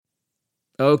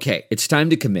Okay, it's time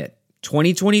to commit.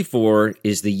 2024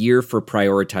 is the year for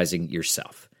prioritizing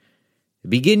yourself.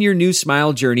 Begin your new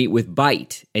smile journey with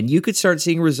Byte, and you could start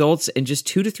seeing results in just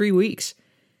 2 to 3 weeks.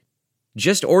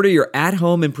 Just order your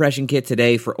at-home impression kit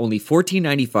today for only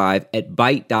 $14.95 at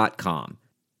Byte.com.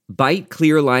 Byte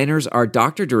clear liners are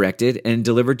doctor-directed and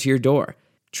delivered to your door.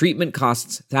 Treatment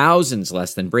costs thousands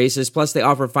less than braces, plus they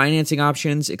offer financing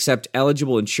options, accept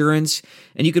eligible insurance,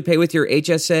 and you could pay with your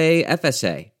HSA,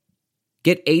 FSA.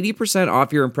 Get 80%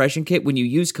 off your impression kit when you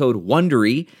use code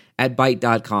WONDERY at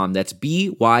Byte.com. That's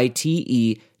BYTE.com.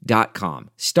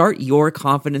 Start your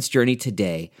confidence journey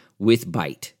today with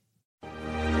Byte.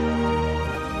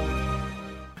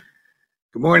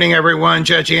 Good morning, everyone.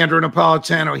 Judge Andrew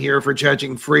Napolitano here for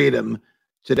Judging Freedom.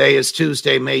 Today is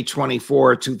Tuesday, May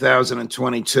 24,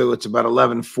 2022. It's about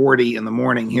 11:40 in the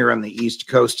morning here on the East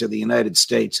Coast of the United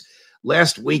States.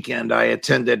 Last weekend, I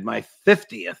attended my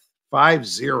 50th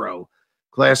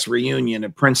class reunion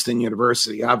at Princeton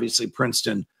University. Obviously,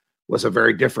 Princeton was a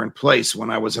very different place when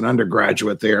I was an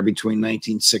undergraduate there between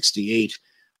 1968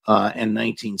 and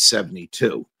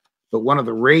 1972. But one of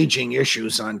the raging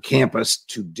issues on campus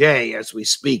today, as we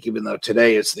speak, even though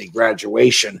today is the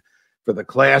graduation for the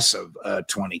class of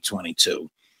 2022,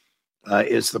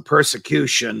 is the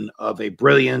persecution of a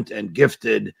brilliant and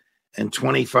gifted and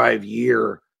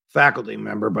 25-year faculty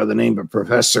member by the name of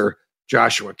Professor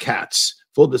Joshua Katz.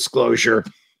 Full disclosure,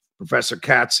 Professor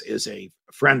Katz is a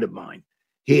friend of mine.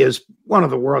 He is one of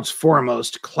the world's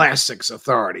foremost classics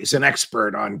authorities, an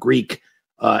expert on Greek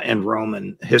and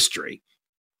Roman history.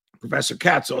 Professor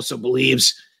Katz also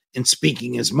believes in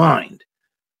speaking his mind.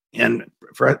 And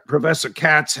Professor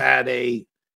Katz had a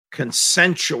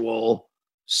consensual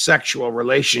sexual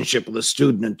relationship with a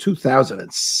student in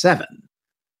 2007.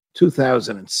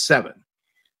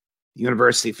 The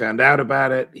university found out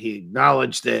about it. He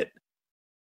acknowledged it.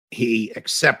 He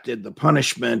accepted the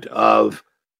punishment of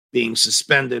being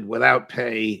suspended without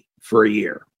pay for a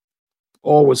year.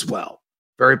 All was well.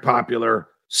 Very popular.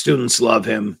 Students love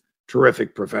him.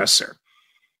 Terrific professor.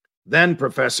 Then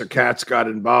Professor Katz got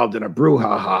involved in a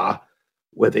brouhaha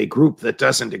with a group that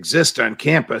doesn't exist on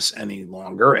campus any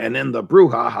longer. And in the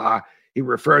brouhaha, he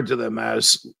referred to them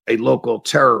as a local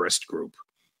terrorist group.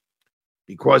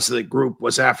 Because the group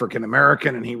was African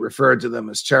American and he referred to them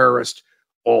as terrorists,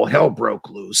 all hell broke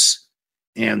loose.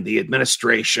 And the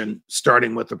administration,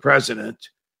 starting with the president,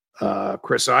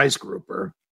 Chris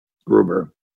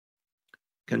Gruber,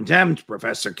 condemned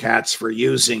Professor Katz for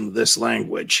using this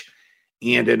language.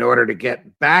 And in order to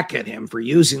get back at him for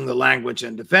using the language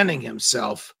and defending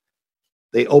himself,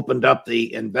 they opened up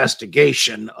the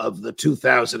investigation of the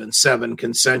 2007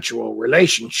 consensual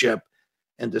relationship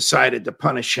and decided to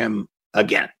punish him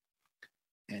again.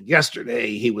 And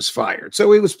yesterday he was fired.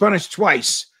 So he was punished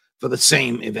twice for the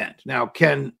same event. Now,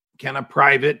 can a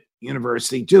private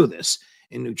university do this?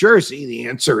 In New Jersey, the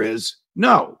answer is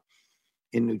no.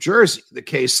 In New Jersey, the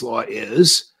case law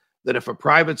is that if a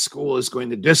private school is going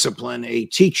to discipline a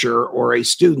teacher or a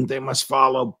student, they must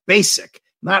follow basic,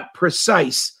 not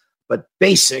precise, but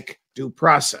basic due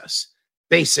process,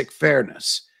 basic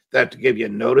fairness. They have to give you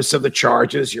notice of the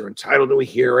charges. You're entitled to a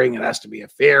hearing. It has to be a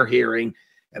fair hearing.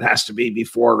 It has to be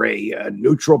before a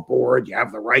neutral board. You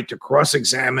have the right to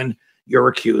cross-examine your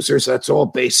accusers. That's all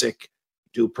basic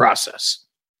due process.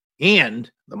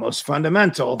 And the most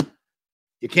fundamental,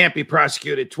 you can't be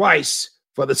prosecuted twice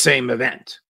for the same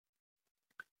event.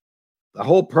 The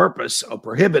whole purpose of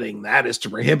prohibiting that is to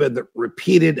prohibit the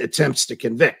repeated attempts to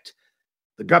convict.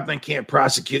 The government can't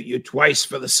prosecute you twice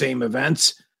for the same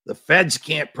events. The feds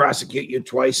can't prosecute you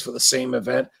twice for the same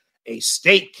event. A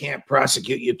state can't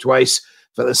prosecute you twice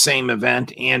for the same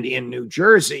event. And in New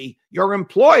Jersey, your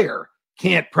employer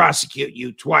can't prosecute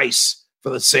you twice for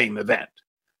the same event.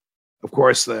 Of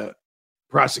course, the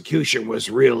prosecution was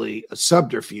really a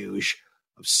subterfuge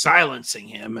of silencing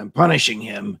him and punishing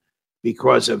him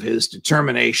because of his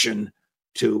determination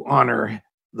to honor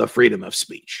the freedom of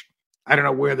speech. I don't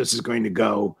know where this is going to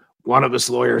go. One of his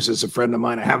lawyers is a friend of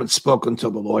mine. I haven't spoken to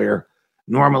the lawyer.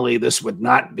 Normally, this would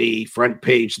not be front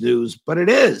page news, but it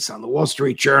is on the Wall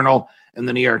Street Journal and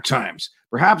the New York Times.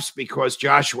 Perhaps because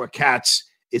Joshua Katz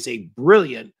is a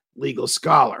brilliant legal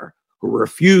scholar who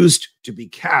refused to be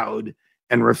cowed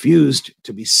and refused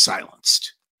to be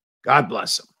silenced. God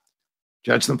bless him.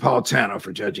 Judge Napolitano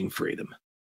for Judging Freedom.